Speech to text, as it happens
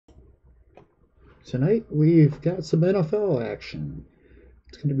Tonight we've got some NFL action.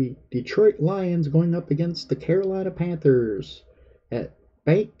 It's going to be Detroit Lions going up against the Carolina Panthers at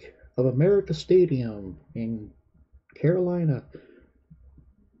Bank of America Stadium in Carolina.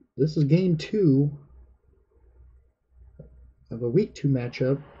 This is game 2 of a week 2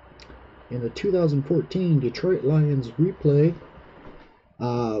 matchup in the 2014 Detroit Lions replay.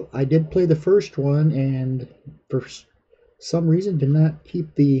 I did play the first one and for some reason did not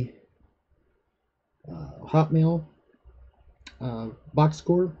keep the Hotmail box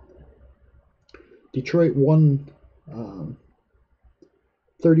score. Detroit won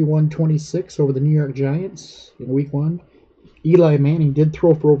 31-26 over the New York Giants in week 1. Eli Manning did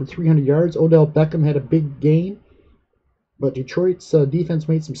throw for over 300 yards. Odell Beckham had a big game, but Detroit's defense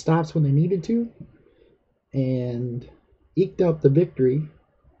made some stops when they needed to and eked out the victory.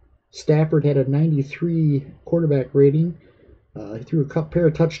 Stafford had a 93 quarterback rating. He threw a pair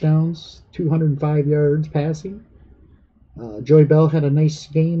of touchdowns, 205 yards passing. Joey Bell had a nice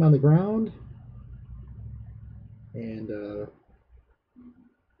game on the ground. And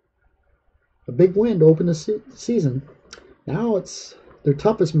a big win to open the season. Now it's their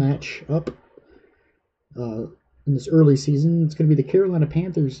toughest match up in this early season. It's going to be the Carolina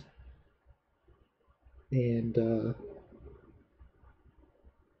Panthers and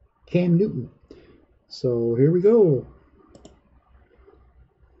Cam Newton. So here we go.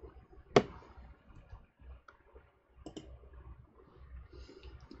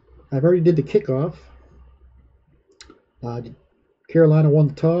 I've already did the kickoff. Carolina won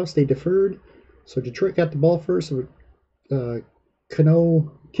the toss. They deferred. So Detroit got the ball first. So,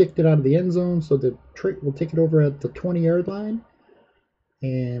 Cano kicked it out of the end zone. So Detroit will take it over at the 20-yard line.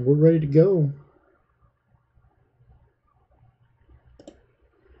 And we're ready to go.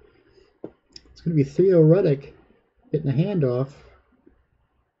 It's going to be Theo Reddick getting the handoff.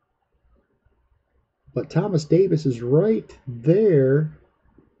 But Thomas Davis is right there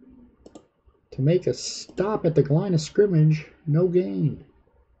to make a stop at the line of scrimmage. No gain.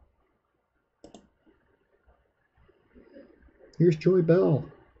 Here's Joey Bell.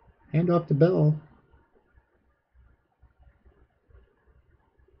 Hand off to Bell.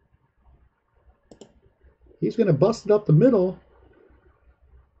 He's going to bust it up the middle.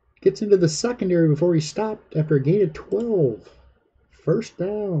 Gets into the secondary before he stopped after a gain of 12. First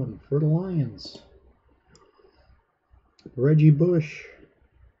down for the Lions. Reggie Bush.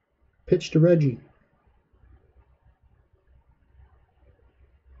 Pitch to Reggie.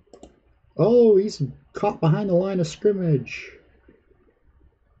 Oh, he's caught behind the line of scrimmage.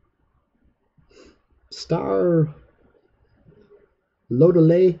 Star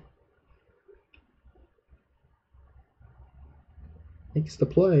Lodele makes the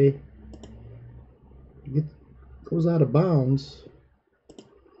play. Goes out of bounds.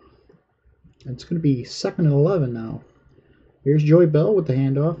 And it's going to be 2nd and 11 now. Here's Joey Bell with the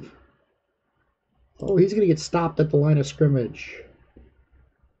handoff. Oh, he's going to get stopped at the line of scrimmage.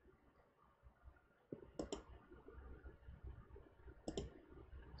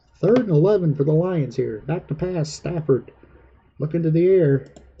 Third and 11 for the Lions here. Back to pass. Stafford looking to the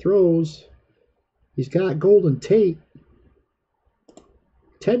air. Throws. He's got Golden Tate.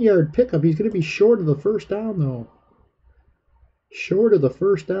 10-yard pickup. He's going to be short of the first down, though. Short of the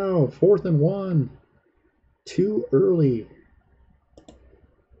first down. 4th and 1. Too early.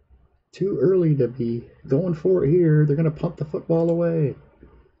 Too early to be going for it here. They're going to punt the football away.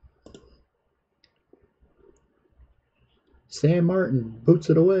 Sam Martin boots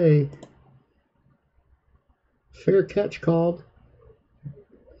it away. Fair catch called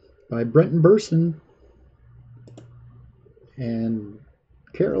by Brenton Burson. And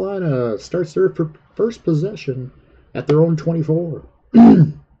Carolina starts their first possession at their own 24.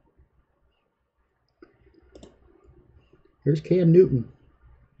 Here's Cam Newton.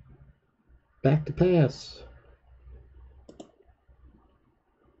 Back to pass.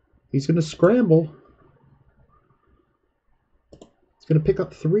 He's going to scramble. He's going to pick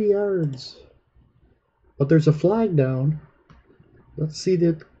up 3 yards. But there's a flag down. Let's see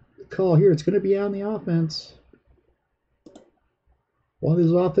the call here. It's going to be on the offense. One of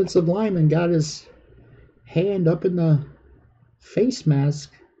these offensive linemen got his hand up in the face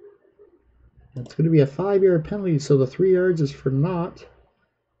mask. It's going to be a 5-yard penalty, so the 3 yards is for naught.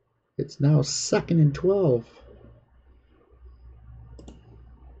 It's now 2nd and 12.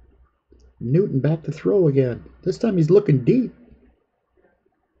 Newton back to throw again. This time he's looking deep.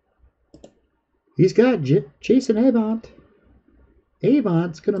 He's got Jason Avant.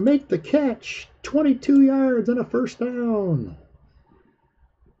 Avant's going to make the catch. 22 yards and a first down.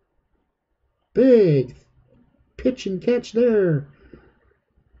 Big pitch and catch there.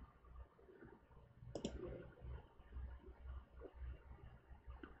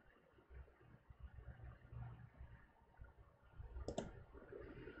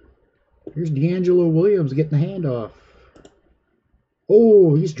 Here's D'Angelo Williams getting the handoff.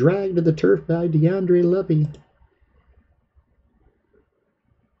 Oh, he's dragged to the turf by DeAndre Levy.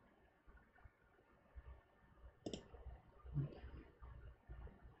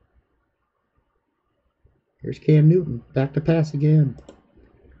 Here's Cam Newton. Back to pass again.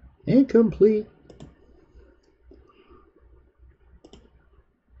 Incomplete.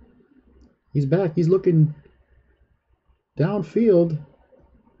 He's back. He's looking downfield.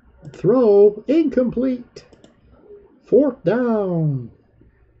 Throw. Incomplete. 4th down.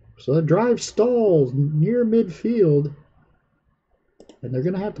 So the drive stalls near midfield. And they're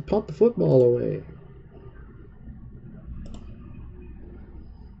going to have to punt the football away.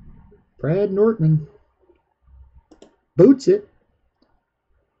 Brad Nortman boots it.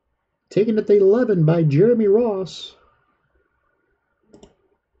 Taken at the 11 by Jeremy Ross.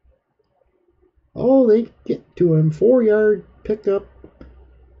 Oh, they get to him. 4-yard pickup,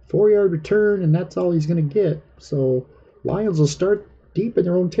 4-yard return, and that's all he's going to get. So Lions will start deep in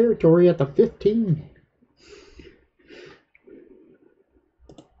their own territory at the 15.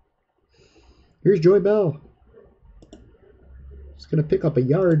 Here's Joy Bell. He's going to pick up a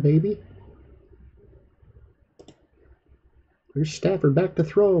yard, maybe. Here's Stafford back to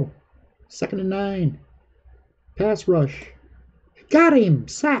throw. 2nd and 9. Pass rush. Got him!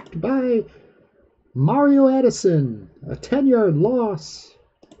 Sacked by Mario Addison. A 10-yard loss.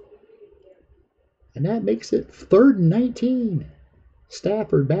 And that makes it 3rd and 19.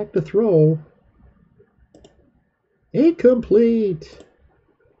 Stafford back to throw. Incomplete.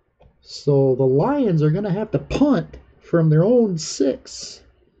 So the Lions are going to have to punt from their own 6.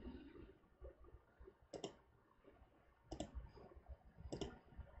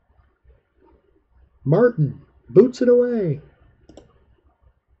 Martin boots it away.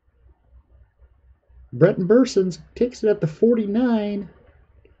 Bretton Bursons takes it at the 49.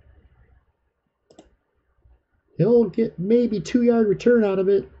 He'll get maybe 2-yard return out of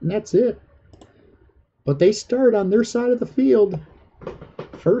it, and that's it. But they start on their side of the field.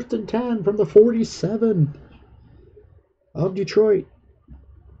 1st and 10 from the 47 of Detroit.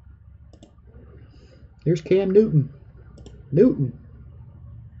 Here's Cam Newton. Newton.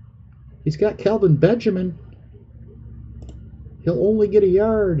 He's got Kelvin Benjamin. He'll only get a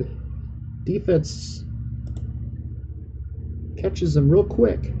yard. Defense catches him real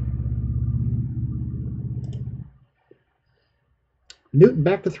quick. Newton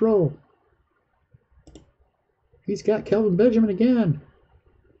back to throw. He's got Kelvin Benjamin again.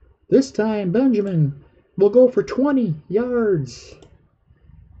 This time Benjamin will go for 20 yards.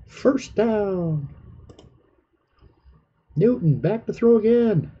 1st down. Newton back to throw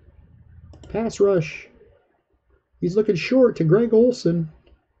again. Pass rush. He's looking short to Greg Olsen.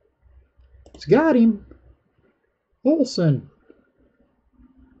 He's got him. Olsen.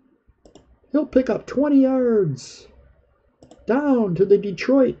 He'll pick up 20 yards. Down to the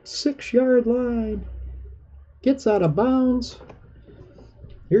Detroit 6-yard line. Gets out of bounds.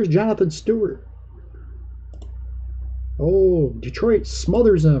 Here's Jonathan Stewart. Oh, Detroit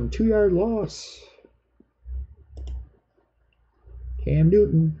smothers him. 2-yard loss. Cam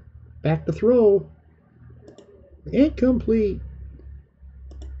Newton. Back to throw. Incomplete.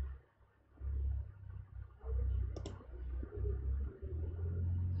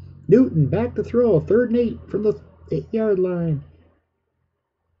 Newton back to throw. 3rd and 8 from the 8-yard line.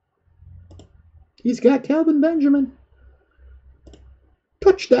 He's got Kelvin Benjamin.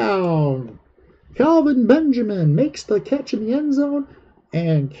 Touchdown. Kelvin Benjamin makes the catch in the end zone.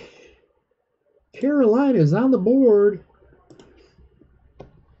 And Carolina is on the board.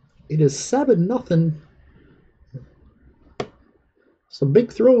 It is 7-0. Some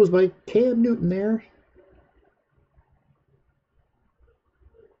big throws by Cam Newton there.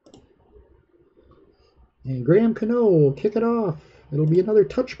 And Graham Cano will kick it off. It'll be another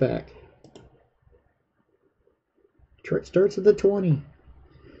touchback. Detroit starts at the 20.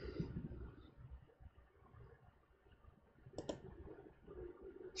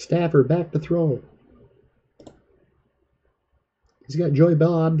 Stafford back to throw. He's got Joy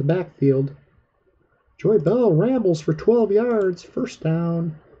Bell out of the backfield. Joy Bell rambles for 12 yards. 1st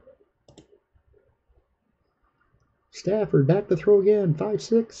down. Stafford back to throw again.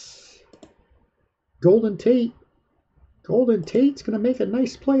 5-6. Golden Tate. Golden Tate's going to make a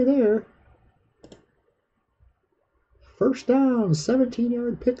nice play there. 1st down.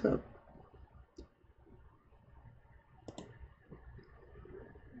 17-yard pickup.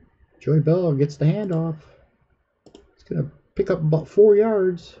 Joy Bell gets the handoff. He's going to pick up about 4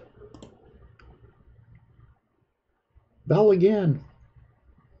 yards. Bell again.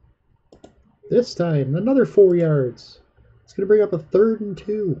 This time, another 4 yards. It's going to bring up a 3rd and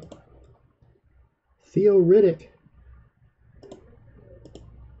 2. Theo Riddick.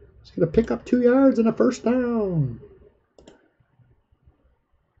 He's going to pick up 2 yards and a first down.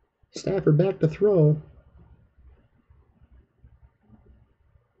 Stafford back to throw.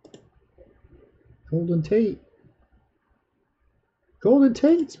 Golden Tate. Golden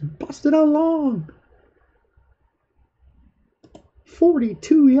Tate's busted out long.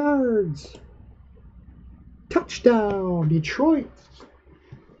 42 yards. Touchdown, Detroit.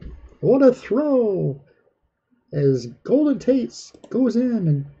 What a throw. As Golden Tate goes in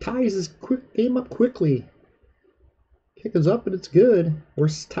and ties his game up quickly. Kick is up and it's good. We're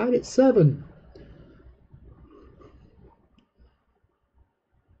tied at 7.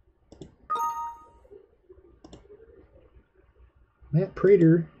 Matt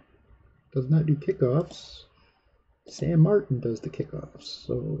Prater does not do kickoffs. Sam Martin does the kickoffs.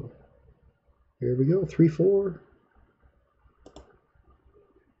 So here we go. 3-4.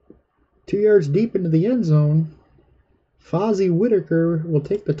 2 yards deep into the end zone. Fozzie Whitaker will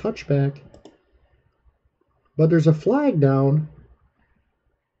take the touchback. But there's a flag down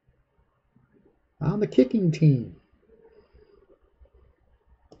on the kicking team.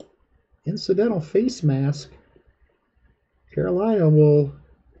 Incidental face mask. Carolina will,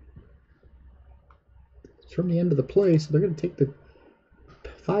 it's from the end of the play, so they're going to take the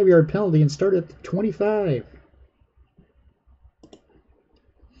 5-yard penalty and start at the 25.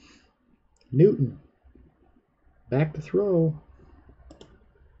 Newton, back to throw.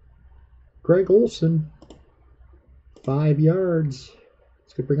 Greg Olsen, 5 yards.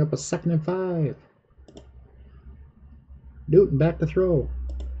 It's going to bring up a 2nd and 5. Newton back to throw.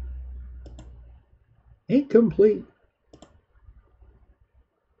 Incomplete.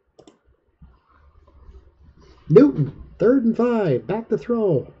 Newton, 3rd and 5, back to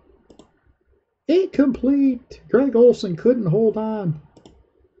throw. Incomplete. Greg Olsen couldn't hold on.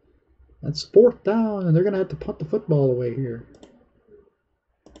 That's 4th down, and they're going to have to punt the football away here.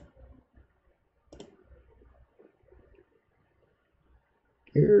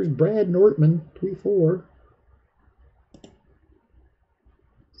 Here's Brad Nortman, 3-4.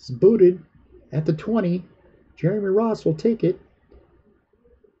 It's booted at the 20. Jeremy Ross will take it.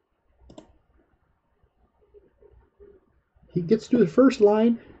 He gets to the first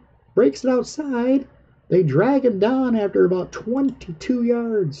line, breaks it outside. They drag him down after about 22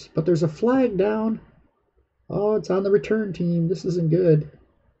 yards, but there's a flag down. Oh, it's on the return team. This isn't good.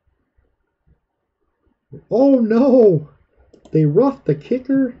 Oh, no. They roughed the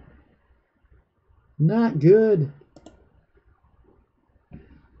kicker. Not good.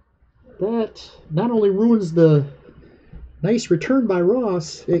 That not only ruins the nice return by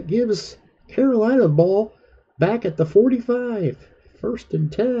Ross, it gives Carolina the ball back at the 45. 1st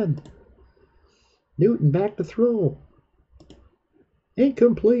and 10. Newton back to throw.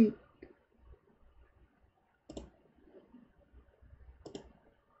 Incomplete.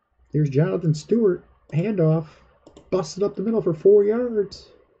 Here's Jonathan Stewart. Handoff. Busted up the middle for 4 yards.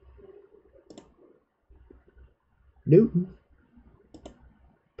 Newton.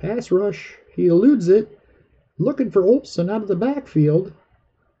 Pass rush. He eludes it. Looking for Olsen out of the backfield.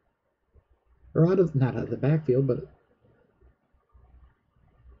 Or not out of the backfield, but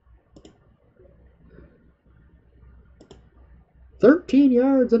 13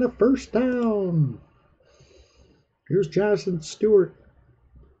 yards and a first down. Here's Jonathan Stewart.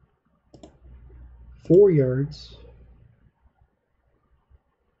 4 yards.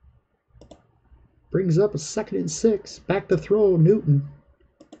 Brings up a 2nd and 6. Back to throw, Newton.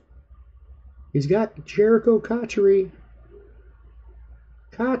 He's got Jericho Cotchery.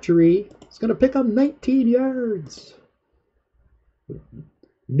 Cotchery is going to pick up 19 yards.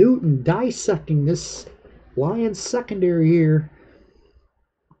 Newton dissecting this Lions secondary here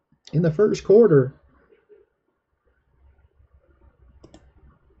in the first quarter.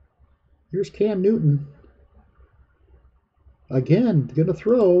 Here's Cam Newton. Again, going to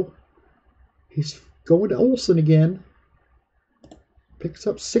throw. He's going to Olsen again. Picks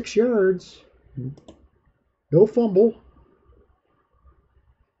up 6 yards. No fumble.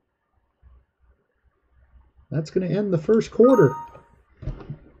 That's going to end the first quarter.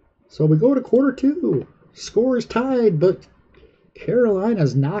 So we go to quarter 2. Score is tied, but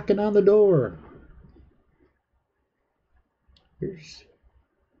Carolina's knocking on the door. Here's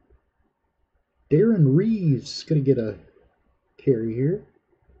Darren Reeves going to get a carry here.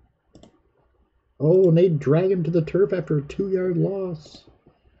 Oh, and they drag him to the turf after a 2-yard loss.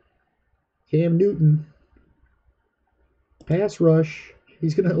 Cam Newton. Pass rush.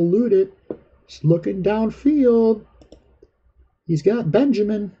 He's going to elude it. He's looking downfield. He's got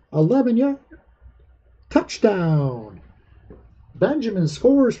Benjamin. 11-yard. Touchdown. Benjamin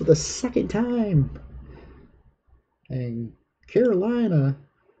scores for the 2nd time. And Carolina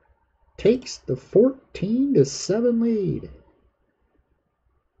takes the 14-7 lead.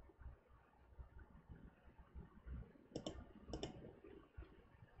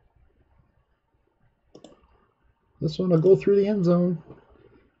 This one will go through the end zone.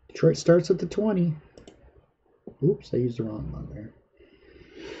 Detroit starts at the 20. Oops, I used the wrong one there.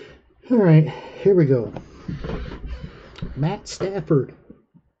 All right, here we go. Matt Stafford.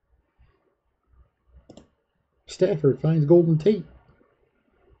 Stafford finds Golden Tate.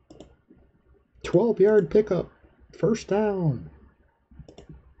 12-yard pickup. First down.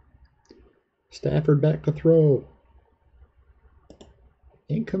 Stafford back to throw.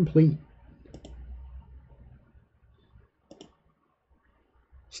 Incomplete.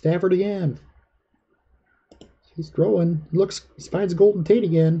 Stafford again. He's throwing. Looks, finds Golden Tate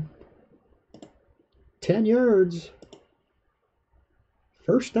again. 10 yards.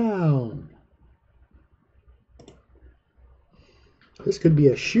 First down. This could be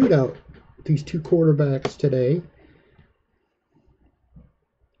a shootout with these two quarterbacks today.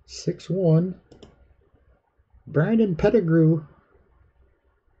 6-1. Brandon Pettigrew.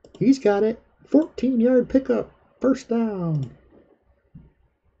 He's got it. 14-yard pickup. First down.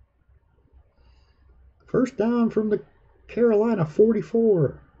 First down from the Carolina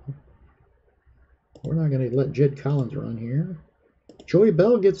 44. We're not going to let Jed Collins run here. Joey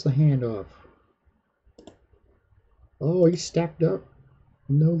Bell gets the handoff. Oh, he's stacked up.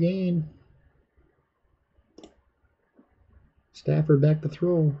 No gain. Stafford back to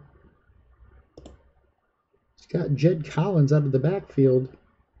throw. He's got Jed Collins out of the backfield.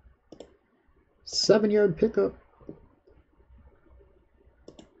 7-yard pickup.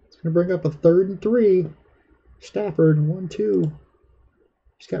 It's going to bring up a 3rd and 3. Stafford, 1-2.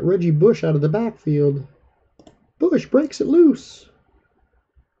 He's got Reggie Bush out of the backfield. Bush breaks it loose.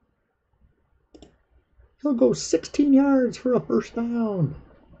 He'll go 16 yards for a first down.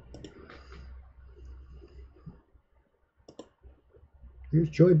 Here's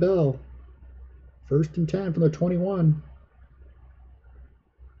Joey Bell. 1st and 10 from the 21.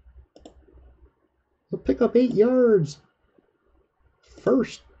 He'll pick up 8 yards.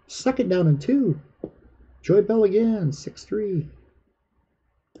 Second down and 2. Joey Bell again, 6-3.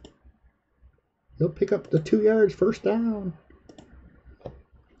 He'll pick up the 2 yards, first down.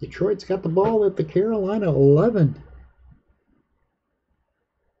 Detroit's got the ball at the Carolina 11.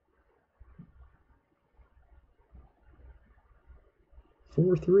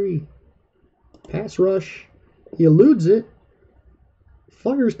 (4-3). Pass rush. He eludes it.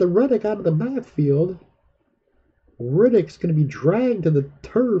 Fires the Riddick out of the backfield. Riddick's going to be dragged to the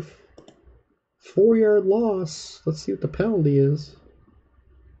turf. 4-yard loss. Let's see what the penalty is.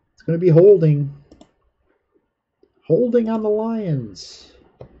 It's going to be holding. Holding on the Lions.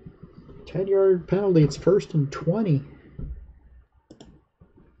 10-yard penalty. It's 1st and 20.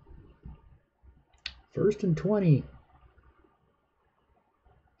 1st and 20.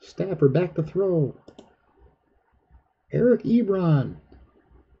 Stafford back to throw. Eric Ebron.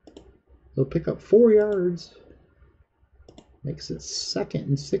 He'll pick up 4 yards. Makes it 2nd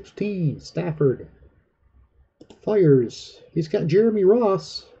and 16. Stafford fires. He's got Jeremy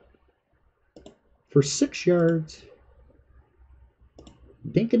Ross for 6 yards.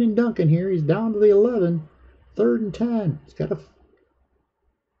 Dinking and dunking here. He's down to the 11. 3rd and 10. He's got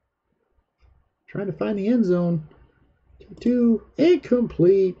trying to find the end zone. 2-2.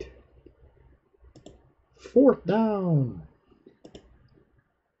 Incomplete. 4th down.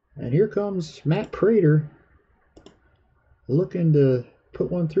 And here comes Matt Prater. Looking to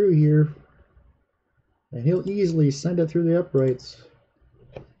put one through here, and he'll easily send it through the uprights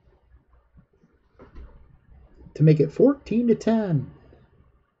to make it 14-10.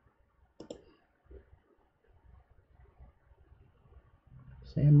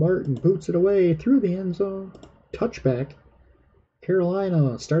 Sam Martin boots it away through the end zone. Touchback.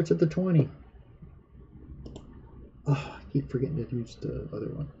 Carolina starts at the 20. Oh, I keep forgetting to use the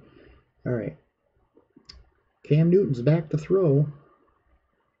other one. All right. Cam Newton's back to throw.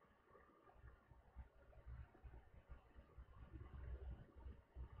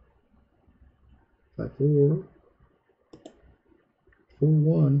 By 4.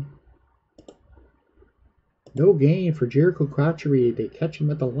 4-1. No gain for Jericho Crotchery. They catch him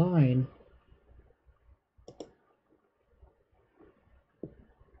at the line.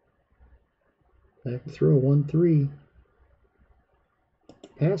 Back to throw. 1-3.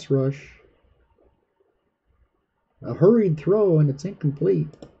 Pass rush. A hurried throw, and it's incomplete.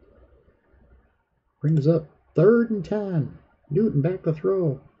 Brings up 3rd and 10. Newton back to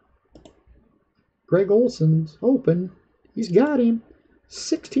throw. Greg Olson's open. He's got him.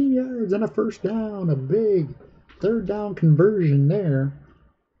 16 yards and a first down. A big third down conversion there.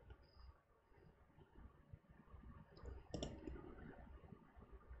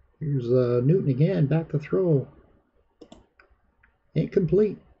 Here's Newton again, back to throw.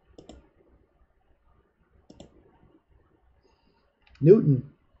 Incomplete. Newton.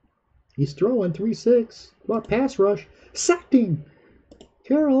 He's throwing 3-6. What pass rush? Sacked him.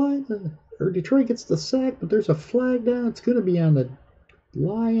 Carolina or Detroit gets the sack, but there's a flag down. It's going to be on the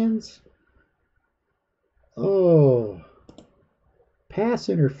Lions. Oh. Pass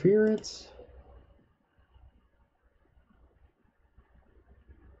interference.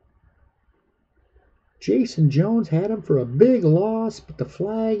 Jason Jones had him for a big loss, but the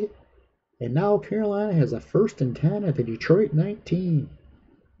flag. And now Carolina has a 1st and 10 at the Detroit 19.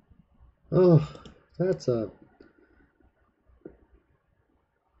 Oh, that's a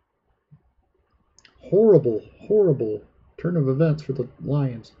horrible, horrible turn of events for the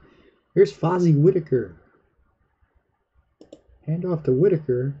Lions. Here's Fozzie Whitaker. Hand off to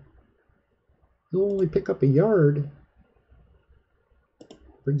Whitaker. He'll only pick up a yard.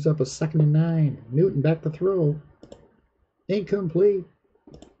 Brings up a 2nd and 9. Newton back to throw. Incomplete.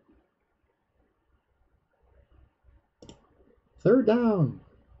 3rd down.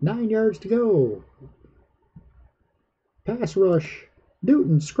 9 yards to go. Pass rush.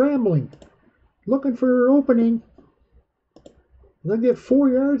 Newton scrambling. Looking for an opening. They'll get 4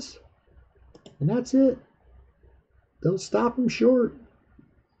 yards. And that's it. They'll stop him short.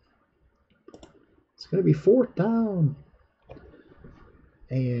 It's going to be 4th down.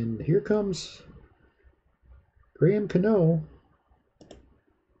 And here comes Graham Cano.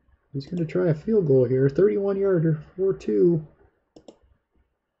 He's going to try a field goal here. 31-yarder, 4-2.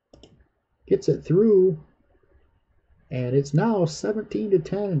 Gets it through. And it's now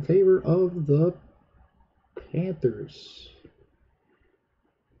 17-10 in favor of the Panthers.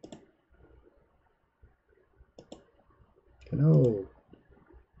 Cano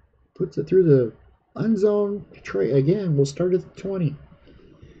puts it through the end zone. Detroit again will start at the 20.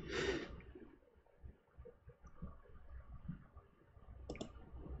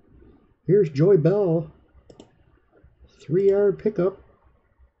 Here's Joy Bell. 3-yard pickup.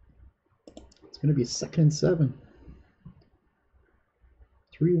 It's going to be 2nd and 7.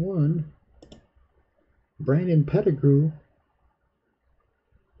 3-1. Brandon Pettigrew.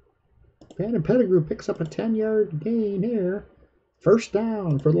 Brandon Pettigrew picks up a 10-yard gain here. 1st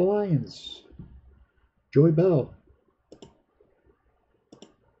down for the Lions. Joy Bell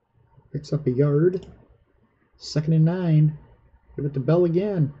picks up a yard. 2nd and 9. Give it to Bell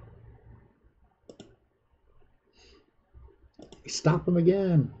again. Stop him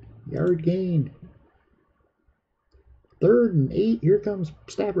again. Yard gain. 3rd and 8. Here comes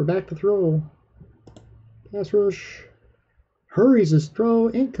Stafford back to throw. Pass rush. Hurries his throw.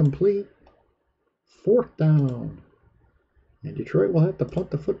 Incomplete. 4th down. And Detroit will have to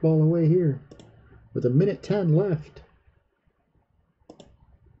punt the football away here with 1:10 left.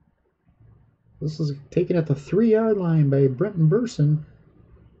 This is taken at the 3-yard line by Brenton Burson.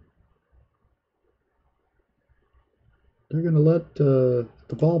 They're going to let the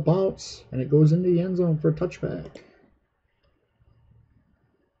ball bounce, and it goes into the end zone for a touchback.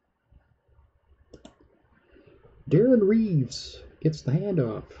 Darren Reeves gets the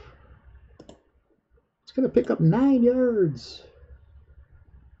handoff. It's going to pick up 9 yards.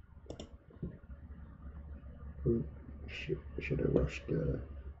 Ooh, should have rushed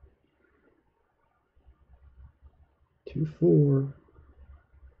 2-4.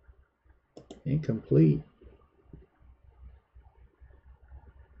 Incomplete.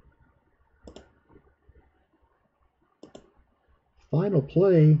 Final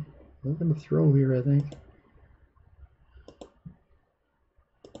play. They're going to throw here, I think.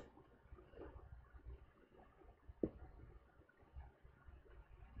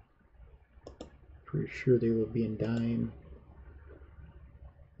 Pretty sure they will be in dime.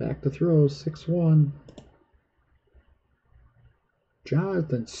 Back to throw, 6-1.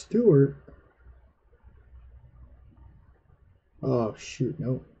 Jonathan Stewart. Oh, shoot,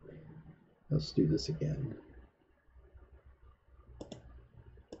 nope. Let's do this again.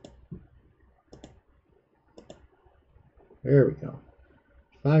 There we go.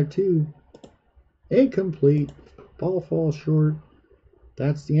 5-2. Incomplete. Ball falls short.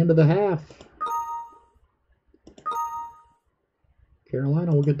 That's the end of the half.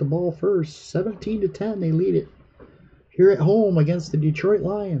 Carolina will get the ball first. 17-10, they lead it. Here at home against the Detroit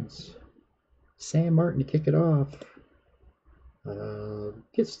Lions. Sam Martin to kick it off.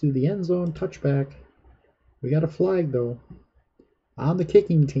 Gets through the end zone, touchback. We got a flag though. On the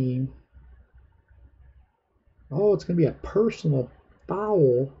kicking team. Oh, it's going to be a personal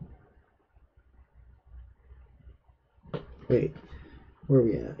foul. Wait, where are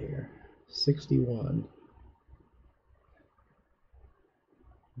we at here? 61.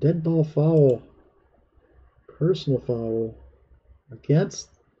 Dead ball foul. Personal foul against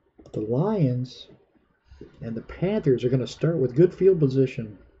the Lions. And the Panthers are going to start with good field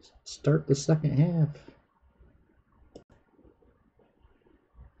position. Start the second half.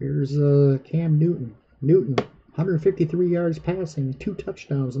 Here's Cam Newton. Newton, 153 yards passing, 2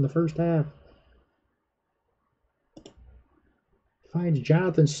 touchdowns in the first half. Finds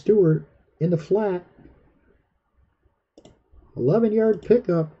Jonathan Stewart in the flat. 11-yard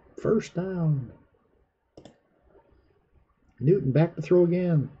pickup, first down. Newton back to throw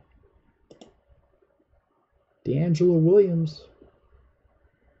again. D'Angelo Williams.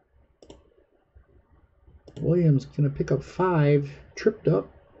 Williams going to pick up 5. Tripped up.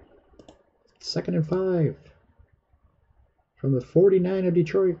 2nd and 5. From the 49 of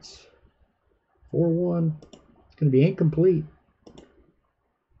Detroit's. 4-1. It's going to be incomplete.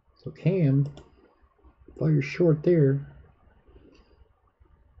 So Cam fires short there.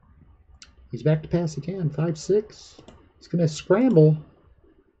 He's back to pass again. 5-6. He's going to scramble.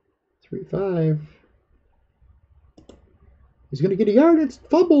 3-5. He's going to get a yard. It's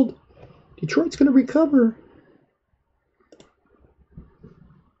fumbled. Detroit's going to recover.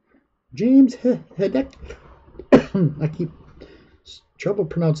 James Hedek. I keep trouble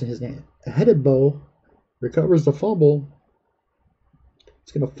pronouncing his name. Hedebo recovers the fumble.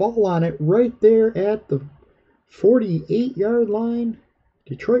 It's going to fall on it right there at the 48-yard line.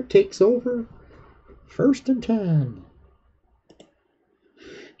 Detroit takes over. 1st and 10.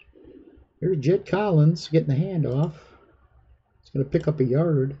 Here's Jed Collins getting the handoff. He's going to pick up a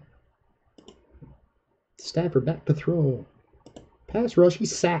yard. Stafford back to throw. Pass rush,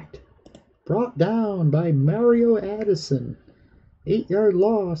 he's sacked. Brought down by Mario Addison. 8-yard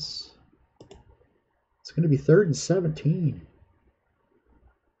loss. It's going to be 3rd and 17.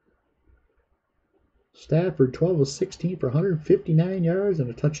 Stafford 12 of 16 for 159 yards and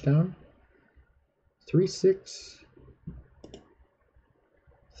a touchdown. 3-6.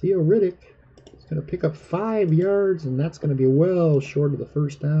 Theo Riddick is going to pick up 5 yards, and that's going to be well short of the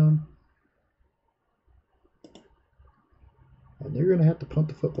first down. And they're going to have to punt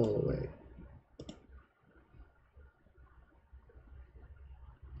the football away.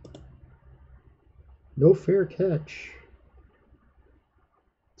 No fair catch.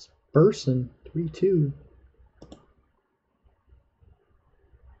 It's Burson, 3-2.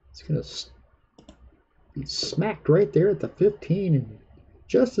 It's going to be smacked right there at the 15. And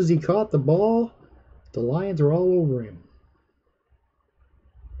just as he caught the ball, the Lions are all over him.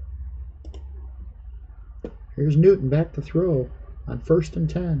 Here's Newton back to throw on 1st and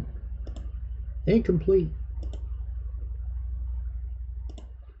 10. Incomplete.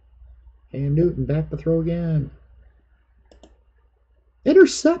 And Newton back to throw again.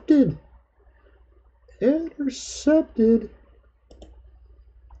 Intercepted. Intercepted.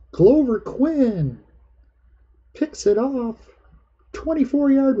 Glover Quinn picks it off.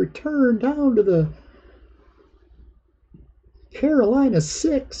 24-yard return down to the Carolina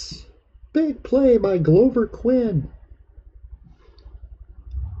 6. Big play by Glover Quinn.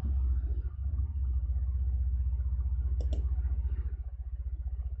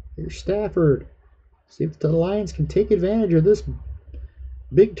 Here's Stafford. See if the Lions can take advantage of this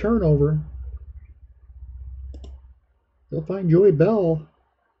big turnover. They'll find Joey Bell.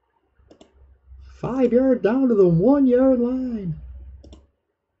 5 yards down to the 1-yard line.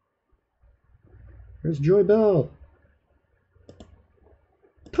 Here's Joey Bell.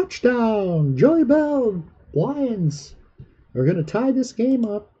 Touchdown! Joey Bell. Lions are going to tie this game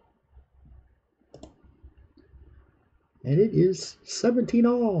up. And it is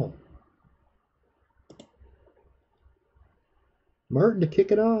 17-all. Martin to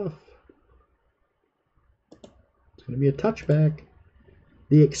kick it off. It's going to be a touchback.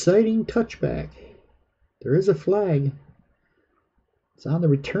 The exciting touchback. There is a flag. It's on the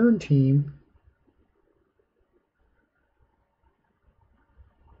return team.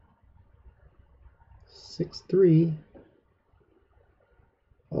 (6-3).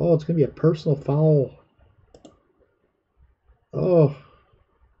 Oh, it's going to be a personal foul. Oh,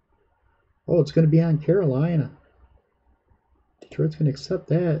 it's going to be on Carolina. Detroit's going to accept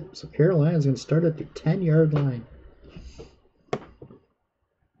that. So Carolina's going to start at the 10-yard line.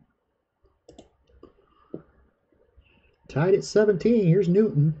 Tied at 17. Here's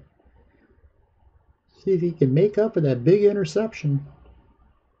Newton. See if he can make up for that big interception.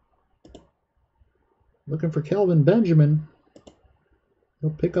 Looking for Kelvin Benjamin. He'll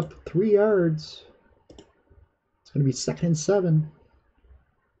pick up 3 yards. It's going to be 2nd and 7.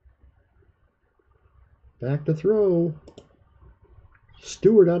 Back to throw.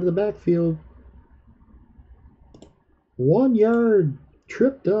 Stewart out of the backfield. 1 yard.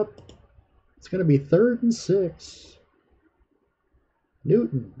 Tripped up. It's going to be 3rd and 6.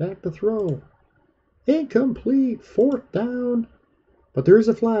 Newton back to throw. Incomplete. 4th down. But there is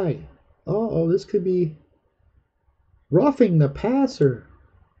a flag. Uh-oh, this could be roughing the passer.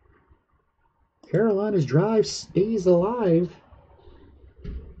 Carolina's drive stays alive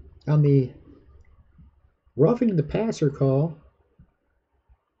on the roughing the passer call.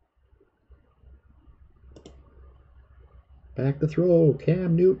 Back to throw.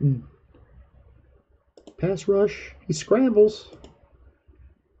 Cam Newton. Pass rush. He scrambles.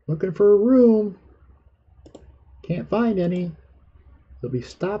 Looking for a room. Can't find any. He'll be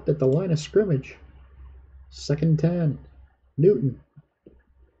stopped at the line of scrimmage. 2nd and 10. Newton.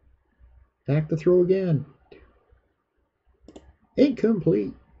 Back to throw again.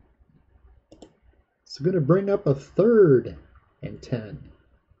 Incomplete. It's going to bring up a 3rd and 10.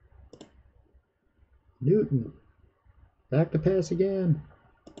 Newton. Back to pass again.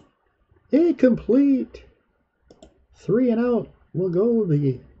 Incomplete. 3 and out. Will go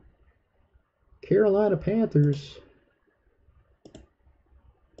the Carolina Panthers.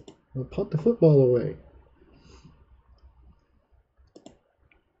 Will punt the football away.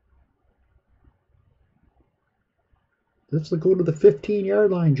 This will go to the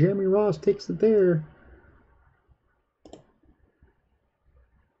 15-yard line. Jeremy Ross takes it there.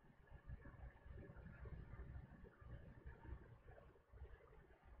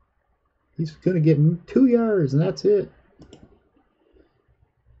 He's going to get 2 yards, and that's it.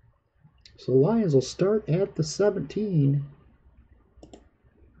 So Lions will start at the 17.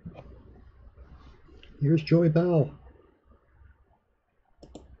 Here's Joey Bell.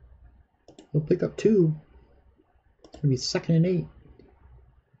 He'll pick up 2. It's going to be 2nd and 8.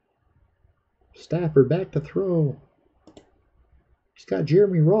 Stafford back to throw. He's got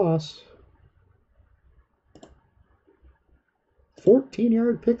Jeremy Ross.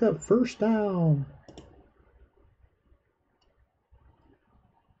 14-yard pickup, 1st down.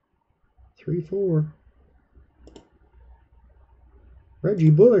 3-4.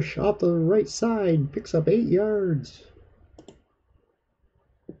 Reggie Bush off the right side picks up 8 yards.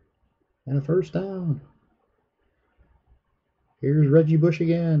 And a 1st down. Here's Reggie Bush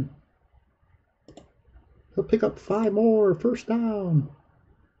again. He'll pick up 5 more. 1st down.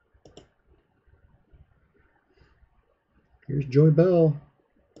 Here's Joey Bell.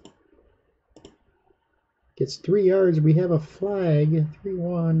 Gets 3 yards. We have a flag.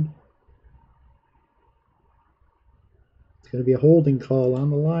 3-1. It's going to be a holding call on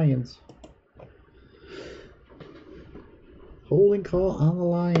the Lions. Holding call on the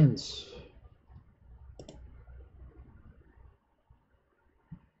Lions.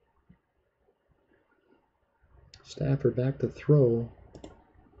 Stafford back to throw.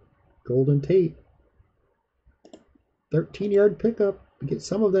 Golden Tate. 13-yard pickup. Get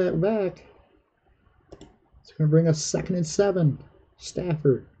some of that back. It's going to bring us 2nd and 7.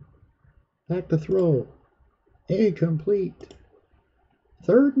 Stafford. Back to throw. Incomplete.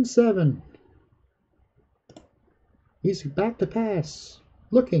 3rd and 7. He's back to pass.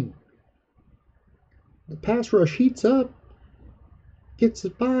 Looking. The pass rush heats up. Gets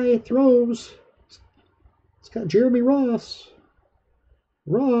it by. Throws. It's got Jeremy Ross.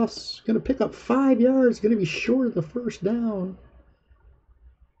 Ross going to pick up 5 yards. Going to be short of the 1st down.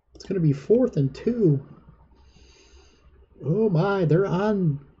 It's going to be 4th and 2. Oh my, they're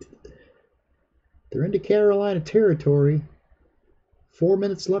into Carolina territory. 4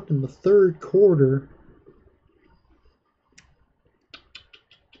 minutes left in the 3rd quarter.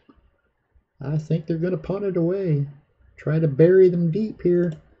 I think they're going to punt it away. Try to bury them deep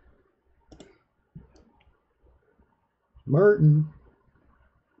here. Martin.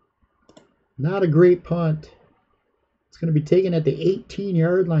 Not a great punt. It's going to be taken at the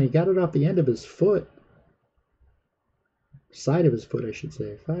 18-yard line. He got it off the end of his foot. Side of his foot, I should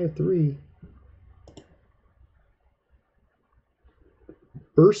say. 5-3.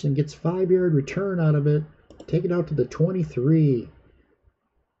 Burson gets 5-yard return out of it. Take it out to the 23.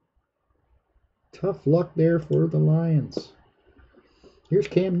 Tough luck there for the Lions. Here's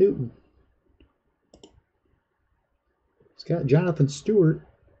Cam Newton. He's got Jonathan Stewart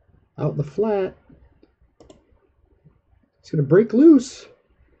out in the flat. He's going to break loose.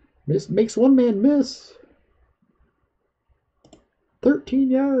 Makes one man miss. 13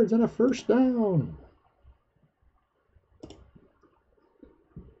 yards and a 1st down.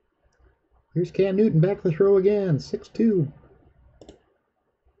 Here's Cam Newton back to throw again. 6-2.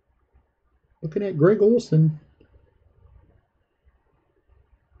 Looking at Greg Olsen.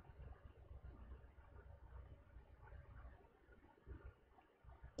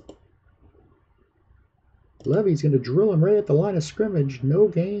 Levy's going to drill him right at the line of scrimmage. No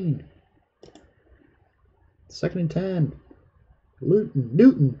gain. 2nd and 10.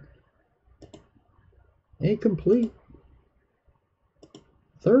 Newton. Incomplete.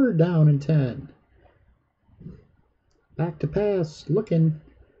 3rd down and 10. Back to pass. Looking.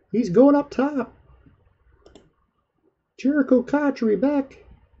 He's going up top. Jericho Cotchery back.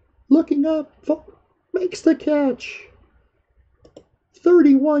 Looking up. Makes the catch.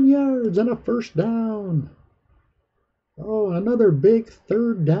 31 yards and a 1st down. Oh, another big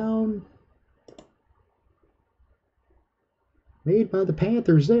 3rd down made by the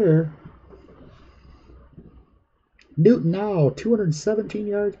Panthers there. Newton now, 217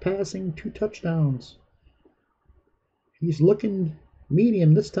 yards passing, 2 touchdowns. He's looking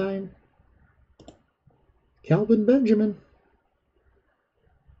medium this time. Calvin Benjamin.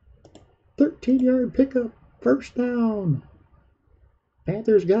 13-yard pickup, 1st down.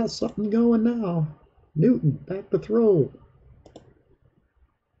 Panthers got something going now. Newton back to throw.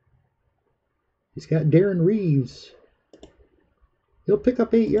 He's got Darren Reeves. He'll pick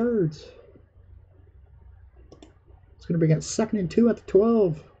up 8 yards. It's going to bring out 2nd and 2 at the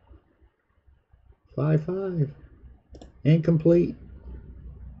 12. 5-5. Incomplete.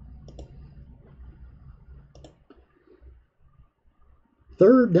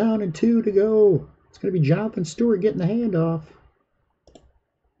 Third down and 2 to go. It's going to be Jonathan Stewart getting the handoff.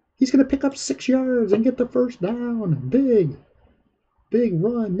 He's going to pick up 6 yards and get the 1st down. Big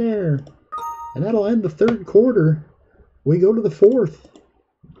run there. And that'll end the 3rd quarter. We go to the 4th.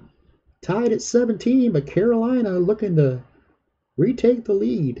 Tied at 17, but Carolina looking to retake the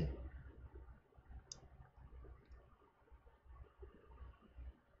lead.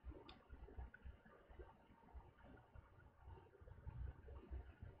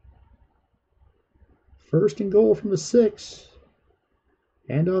 First and goal from the 6.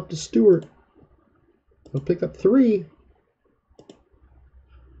 Hand off to Stewart. He'll pick up 3.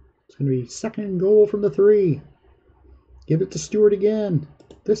 It's going to be 2nd and goal from the 3. Give it to Stewart again.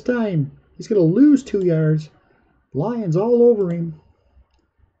 This time, he's going to lose 2 yards. Lions all over him.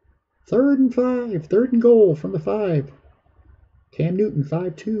 3rd and 5. 3rd and goal from the 5. Cam Newton,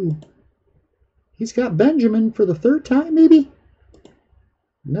 5-2. He's got Benjamin for the 3rd time, maybe?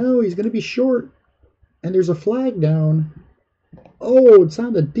 No, he's going to be short. And there's a flag down. Oh, it's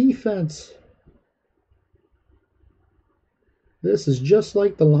on the defense. This is just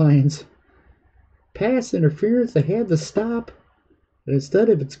like the Lions. Pass interference, they had to stop. And instead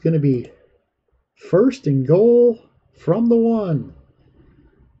of it's going to be 1st and goal from the 1.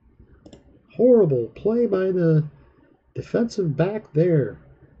 Horrible play by the defensive back there.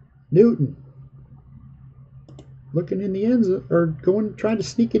 Newton. Looking in the end zone, or going, trying to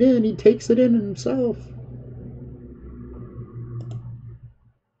sneak it in. He takes it in himself.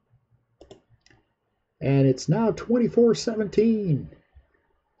 And it's now 24-17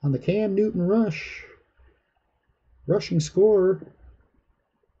 on the Cam Newton rush. Rushing score.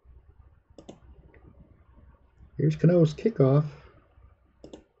 Here's Cano's kickoff.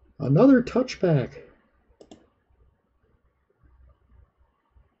 Another touchback.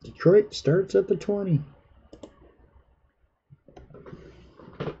 Detroit starts at the 20.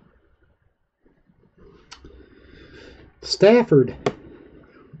 Stafford.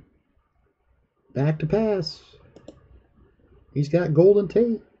 Back to pass. He's got Golden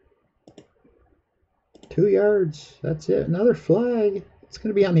Tate. 2 yards. That's it. Another flag. It's going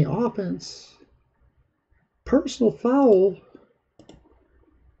to be on the offense. Personal foul.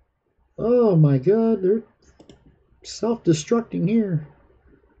 Oh my God. They're self-destructing here.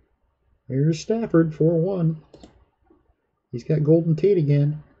 Here's Stafford, 4-1. He's got Golden Tate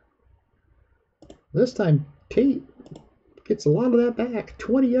again. This time, Tate gets a lot of that back.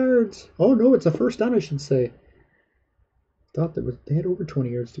 20 yards. Oh no, it's a 1st down, I should say. Thought they had over 20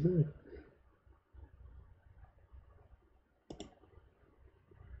 yards to go.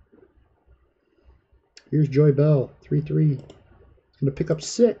 Here's Joy Bell, 3-3. It's going to pick up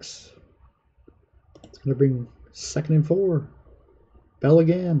 6. It's going to bring 2nd and 4. Bell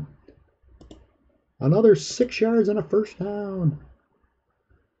again. Another 6 yards and a 1st down.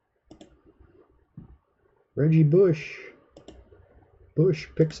 Reggie Bush. Bush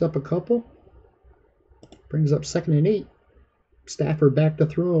picks up a couple. Brings up 2nd and 8. Stafford back to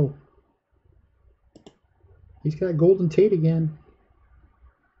throw. He's got Golden Tate again.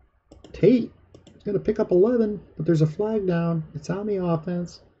 Tate is going to pick up 11, but there's a flag down. It's on the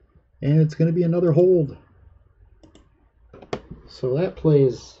offense, and it's going to be another hold. So that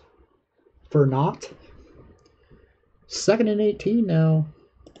plays for naught. 2nd and 18 now.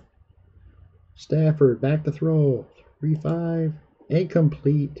 Stafford back to throw. 3-5.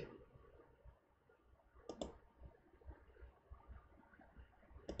 Incomplete.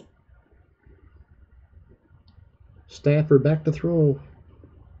 Stafford back to throw.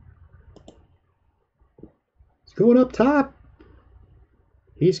 He's going up top.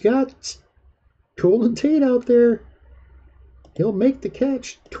 He's got Golden Tate out there. He'll make the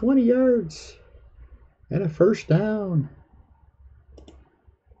catch. 20 yards. And a first down.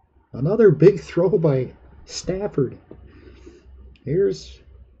 Another big throw by Stafford. Here's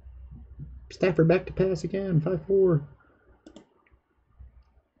Stafford back to pass again. 5-4.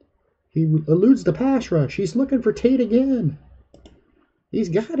 He eludes the pass rush. He's looking for Tate again. He's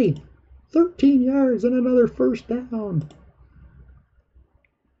got him. 13 yards and another first down.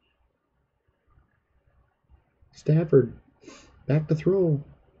 Stafford back to throw.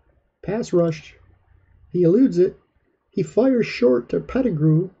 Pass rush. He eludes it. He fires short to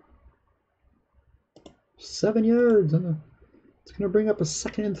Pettigrew. 7 yards. And it's going to bring up a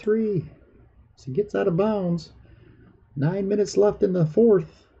 2nd and 3. So he gets out of bounds. 9 minutes left in the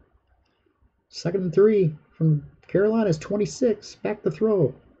fourth. 2nd and 3 from Carolina's 26. Back to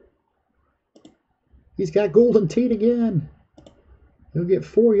throw. He's got Golden Tate again. He'll get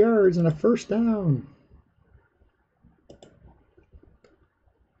 4 yards and a first down.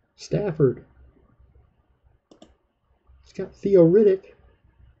 Stafford. He's got Theo Riddick.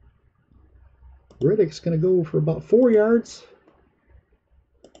 Riddick's going to go for about 4 yards.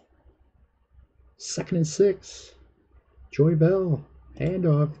 2nd and 6. Joy Bell.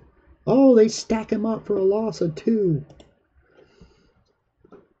 Handoff. Oh, they stack him up for a loss of 2.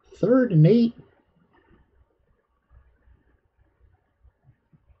 3rd and 8.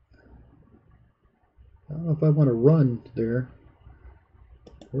 I don't know if I want to run there.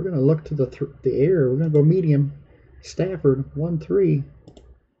 We're going to look to the air. We're going to go medium. Stafford, 1-3.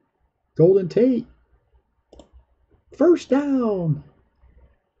 Golden Tate. First down.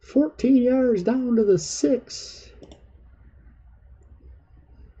 14 yards down to the 6.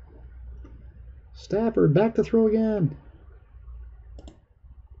 Stafford back to throw again.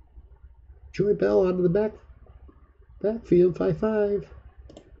 Joy Bell out of the backfield, 5-5.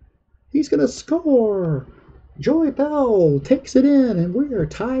 He's going to score. Joy Bell takes it in, and we are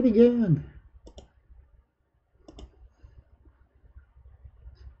tied again.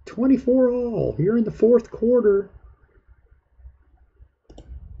 24 all. Here in the fourth quarter.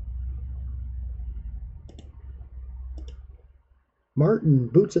 Martin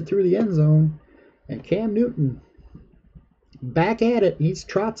boots it through the end zone, and Cam Newton back at it. He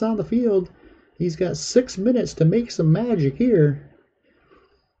trots on the field. He's got 6 minutes to make some magic here.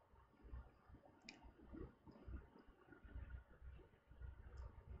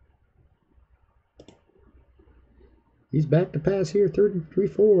 He's back to pass here, 3rd and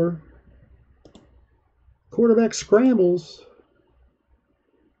 3-4. Quarterback scrambles.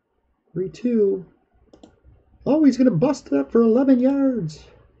 3-2. Oh, he's going to bust it up for 11 yards.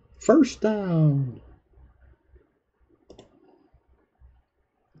 First down.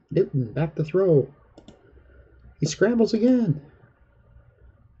 Newton back to throw. He scrambles again.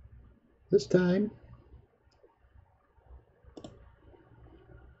 This time,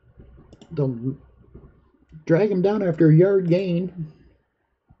 they'll drag him down after a yard gain.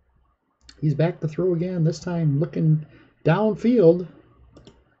 He's back to throw again, this time looking downfield.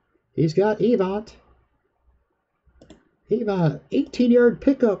 He's got Avant. Avant, 18-yard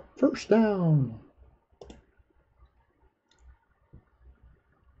pickup, first down.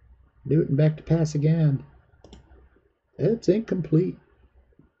 Newton back to pass again. It's incomplete.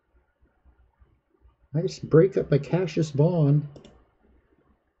 Nice breakup by Cassius Vaughn.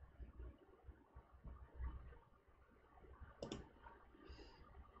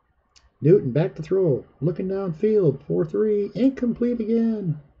 Newton back to throw. Looking downfield. 4-3. Incomplete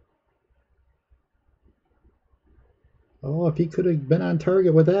again. Oh, if he could have been on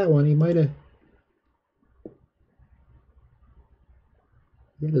target with that one, he might have.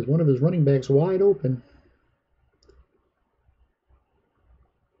 Yeah, there's one of his running backs wide open.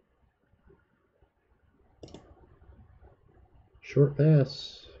 Short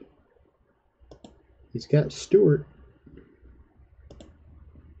pass. He's got Stewart.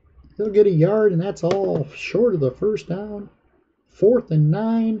 He'll get a yard, and that's all short of the first down. 4th and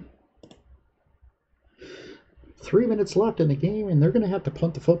 9. 3 minutes left in the game, and they're going to have to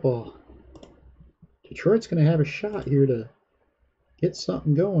punt the football. Detroit's going to have a shot here to get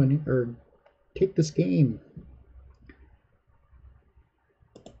something going, or take this game.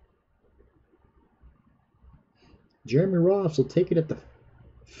 Jeremy Ross will take it at the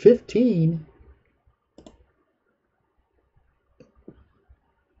 15.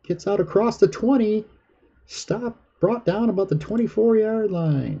 Gets out across the 20. Stop, brought down about the 24-yard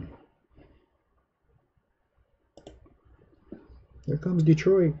line. There comes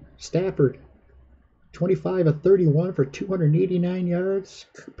Detroit. Stafford. 25 of 31 for 289 yards.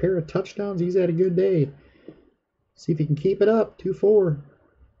 Pair of touchdowns. He's had a good day. See if he can keep it up. 2-4.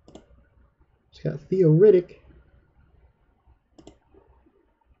 He's got Theo Riddick.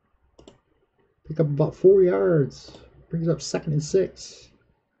 Pick up about 4 yards. Brings up 2nd and 6.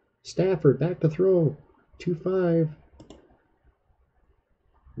 Stafford back to throw. 2-5.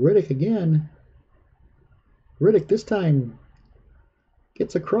 Riddick again. Riddick this time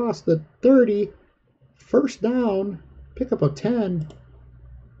gets across the 30. First down. Pick up a 10.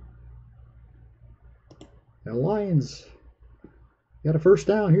 The Lions got a first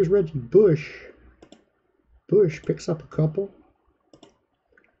down. Here's Reggie Bush. Bush picks up a couple.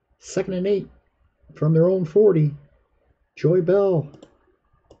 2nd and 8 from their own 40. Joy Bell.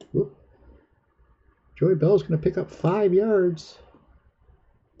 Whoop. Joy Bell's going to pick up 5 yards.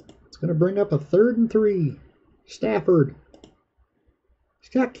 It's going to bring up a 3rd and 3. Stafford. He's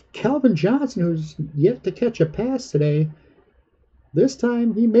got Calvin Johnson, who's yet to catch a pass today. This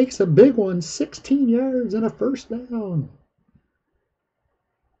time he makes a big one. 16 yards and a first down.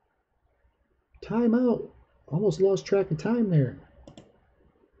 Timeout. Almost lost track of time there.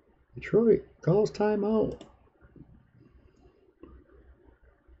 Detroit calls timeout.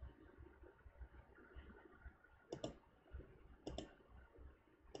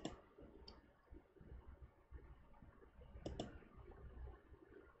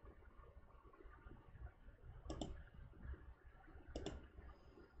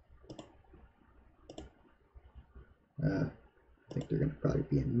 I think they're going to probably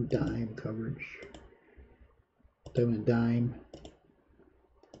be in dime coverage. Doing dime.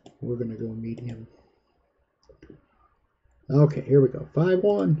 We're going to go medium. Okay, here we go.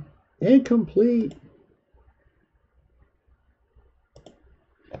 5-1. Incomplete.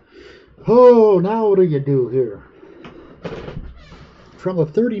 Oh, now what do you do here? From a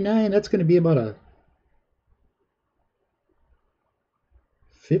 39, that's going to be about a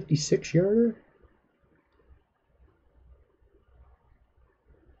 56-yarder.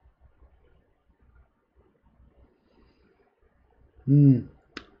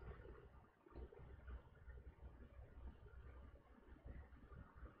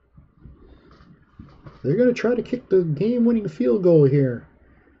 They're going to try to kick the game-winning field goal here.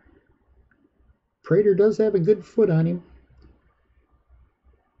 Prater does have a good foot on him.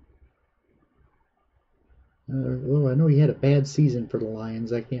 Well, I know he had a bad season for the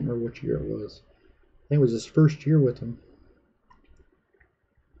Lions. I can't remember which year it was. I think it was his first year with them.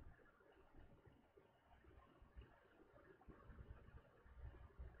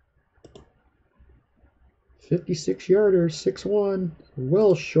 "56-yarder, 6-1,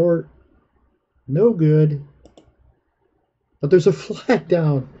 well short, no good." But there's a flag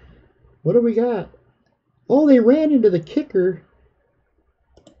down. What do we got? Oh, they ran into the kicker.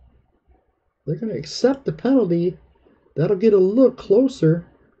 They're going to accept the penalty. That'll get a look closer.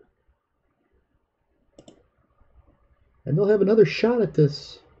 And they'll have another shot at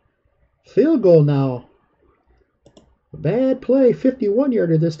this. Field goal now. A bad play.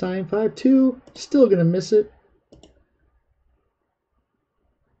 51-yarder this time. 5-2. Still going to miss it.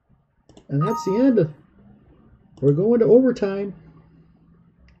 And that's the end. We're going to overtime.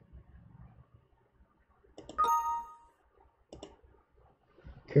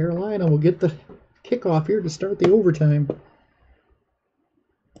 Carolina will get the kickoff here to start the overtime.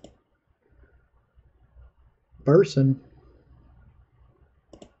 Burson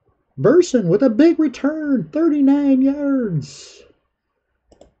with a big return. 39 yards.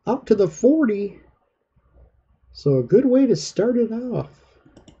 Out to the 40. So a good way to start it off.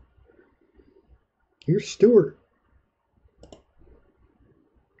 Here's Stewart.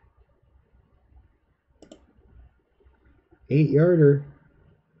 Eight-yarder.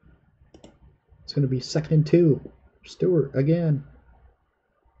 It's going to be 2nd and 2. Stewart again.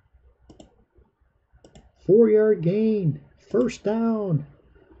 4-yard gain. First down.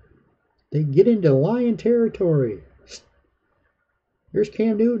 They get into Lion territory. Here's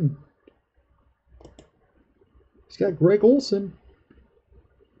Cam Newton. He's got Greg Olsen.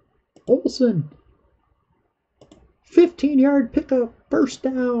 15-yard pickup. First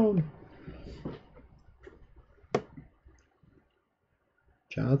down.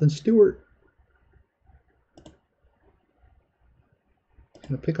 Jonathan Stewart.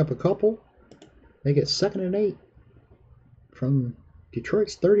 Going to pick up a couple. They get 2nd and 8 from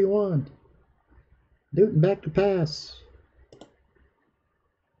Detroit's 31. Newton back to pass.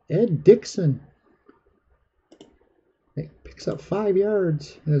 Ed Dixon. He picks up 5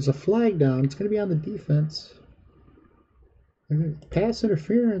 yards. And there's a flag down. It's going to be on the defense. Pass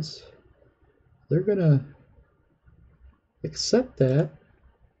interference. They're going to accept that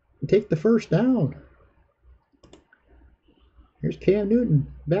and take the first down. Here's Cam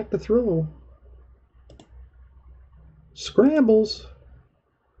Newton. Back to throw. Scrambles.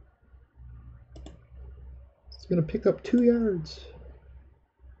 It's going to pick up 2 yards.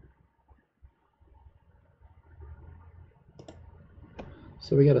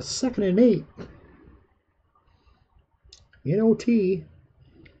 So we got a 2nd and 8. In OT.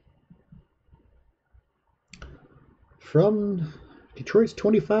 From Detroit's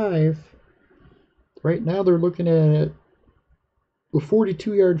 25. Right now they're looking at a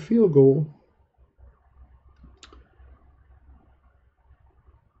 42-yard field goal.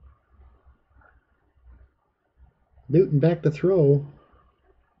 Newton back to throw.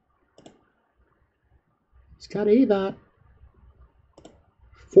 He's got Avon.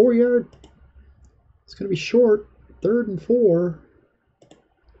 4 yard. It's going to be short. 3rd and 4.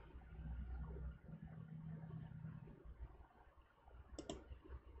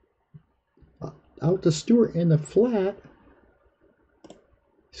 Out to Stewart in the flat.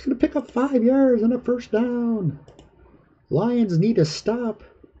 He's going to pick up 5 yards and a 1st down. Lions need a stop.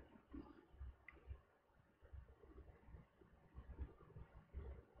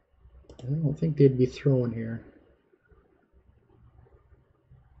 I don't think they'd be throwing here.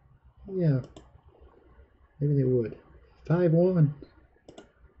 Yeah, maybe they would. 5-1.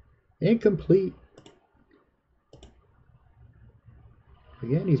 Incomplete.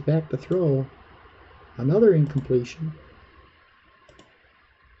 Again, he's back to throw. Another incompletion.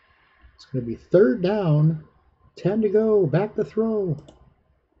 It's going to be 3rd down. 10 to go. Back to throw.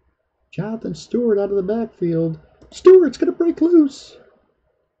 Jonathan Stewart out of the backfield. Stewart's going to break loose.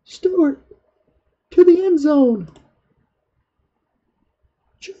 Stewart to the end zone.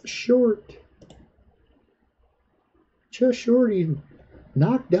 Just short. Just short. He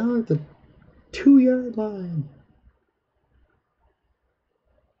knocked down at the 2-yard line.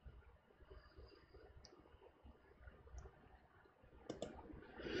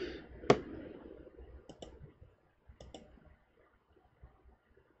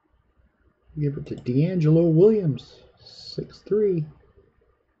 Give it to D'Angelo Williams. 6'3".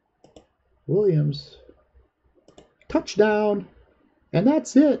 Williams. Touchdown. And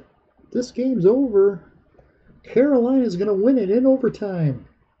that's it. This game's over. Carolina's going to win it in overtime.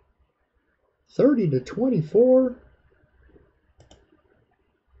 30-24.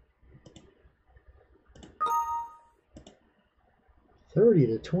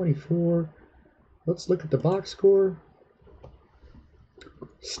 Let's look at the box score.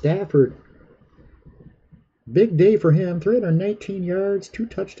 Stafford. Big day for him. 319 yards, 2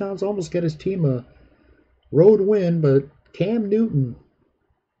 touchdowns. Almost got his team a road win, but Cam Newton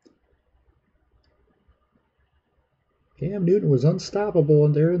was unstoppable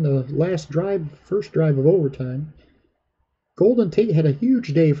in there in the first drive of overtime. Golden Tate had a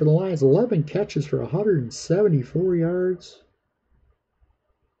huge day for the Lions. 11 catches for 174 yards.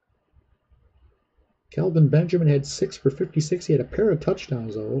 Kelvin Benjamin had 6 for 56. He had a pair of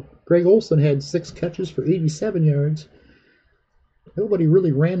touchdowns, though. Greg Olsen had 6 catches for 87 yards. Nobody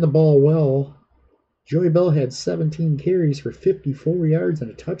really ran the ball well. Joey Bell had 17 carries for 54 yards and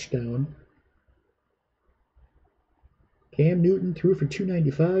a touchdown. Cam Newton threw for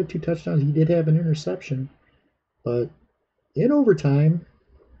 295, 2 touchdowns. He did have an interception. But in overtime,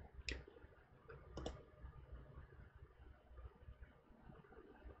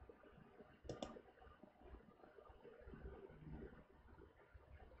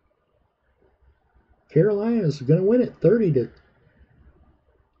 Carolina is going to win it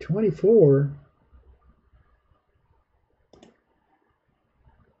 30-24.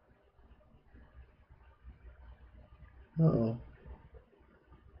 Uh-oh.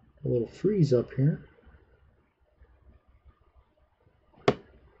 A little freeze up here.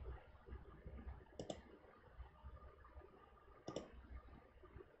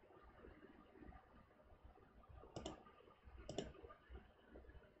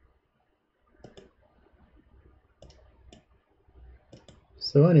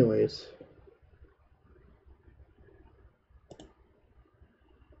 So anyways,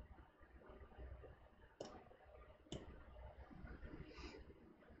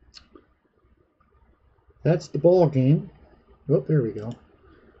 that's the ball game. Oh, there we go.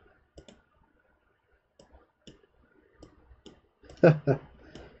 It's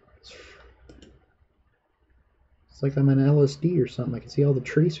like I'm on LSD or something. I can see all the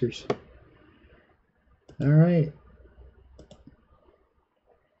tracers. All right.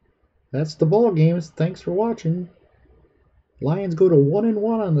 That's the ball games. Thanks for watching. Lions go to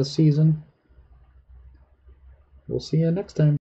 1-1 on the season. We'll see you next time.